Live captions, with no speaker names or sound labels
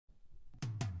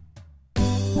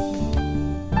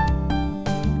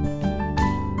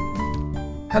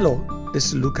Hello, this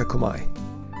is Luca Comai.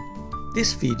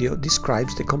 This video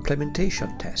describes the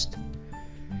complementation test.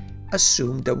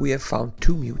 Assume that we have found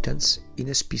two mutants in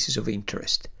a species of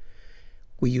interest.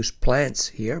 We use plants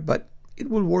here, but it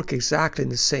will work exactly in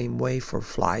the same way for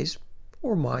flies,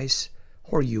 or mice,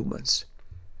 or humans.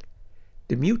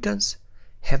 The mutants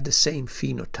have the same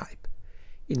phenotype.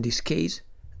 In this case,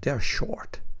 they are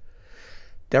short.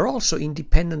 They are also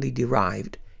independently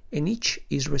derived, and each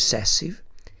is recessive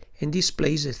and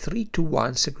displays a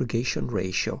 3:1 segregation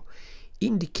ratio,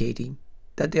 indicating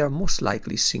that they are most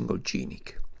likely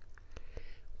single-genic.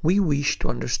 We wish to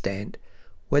understand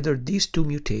whether these two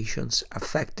mutations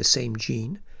affect the same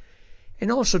gene,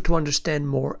 and also to understand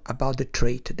more about the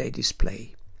trait they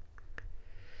display.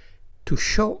 To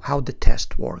show how the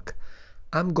test works,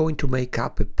 I'm going to make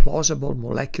up a plausible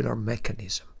molecular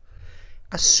mechanism.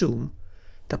 Assume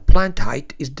that plant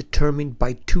height is determined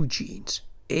by two genes,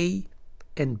 A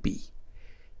and B.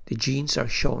 The genes are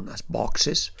shown as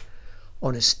boxes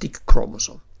on a stick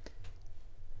chromosome.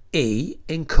 A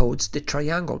encodes the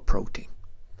triangle protein.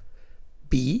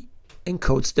 B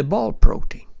encodes the ball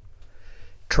protein.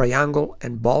 Triangle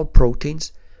and ball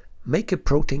proteins make a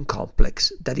protein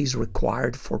complex that is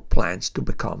required for plants to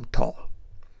become tall.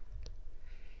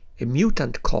 A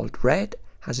mutant called Red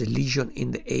has a lesion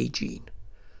in the A gene,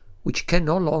 which can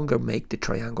no longer make the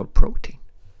triangle protein.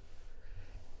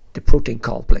 The protein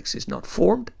complex is not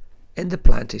formed and the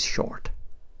plant is short.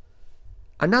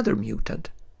 Another mutant,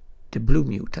 the blue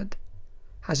mutant,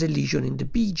 has a lesion in the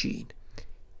B gene,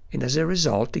 and as a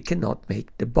result it cannot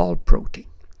make the ball protein.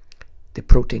 The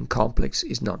protein complex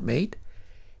is not made,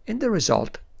 and the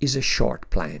result is a short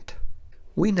plant.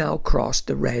 We now cross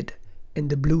the red and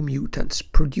the blue mutants,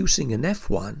 producing an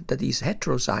F1 that is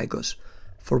heterozygous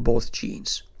for both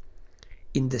genes.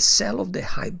 In the cell of the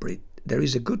hybrid, there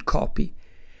is a good copy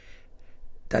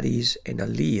that is an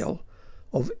allele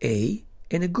of A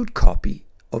and a good copy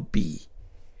of B.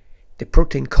 The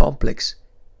protein complex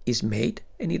is made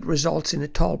and it results in a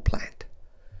tall plant.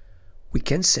 We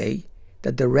can say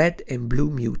that the red and blue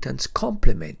mutants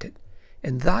complemented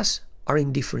and thus are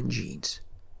in different genes.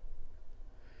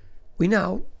 We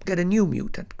now get a new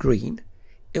mutant, green,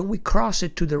 and we cross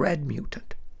it to the red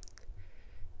mutant.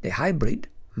 The hybrid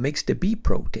makes the B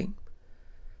protein,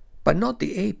 but not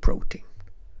the A protein.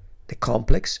 The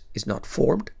complex is not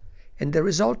formed, and the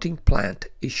resulting plant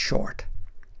is short.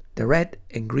 The red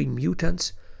and green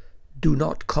mutants do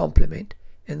not complement,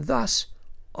 and thus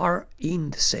are in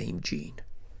the same gene.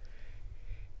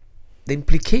 The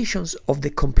implications of the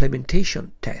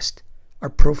complementation test are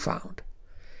profound.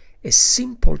 A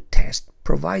simple test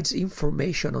provides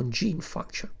information on gene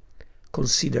function.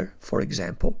 Consider, for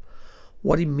example,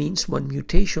 what it means when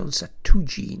mutations at two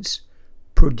genes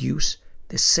produce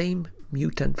the same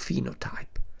mutant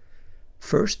phenotype.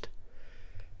 First,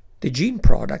 the gene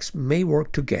products may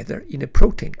work together in a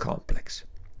protein complex.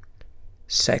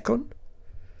 Second,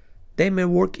 they may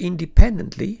work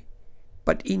independently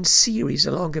but in series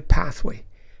along a pathway,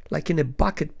 like in a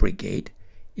bucket brigade.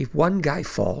 If one guy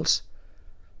falls,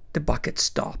 the bucket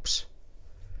stops.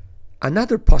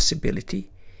 Another possibility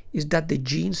is that the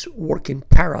genes work in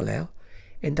parallel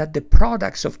and that the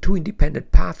products of two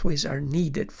independent pathways are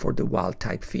needed for the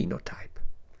wild-type phenotype.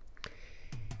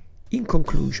 In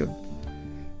conclusion,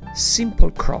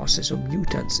 simple crosses of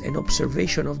mutants and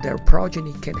observation of their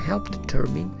progeny can help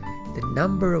determine the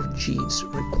number of genes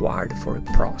required for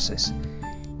a process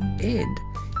and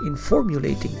in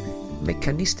formulating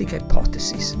mechanistic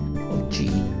hypotheses of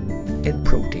gene and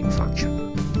protein function.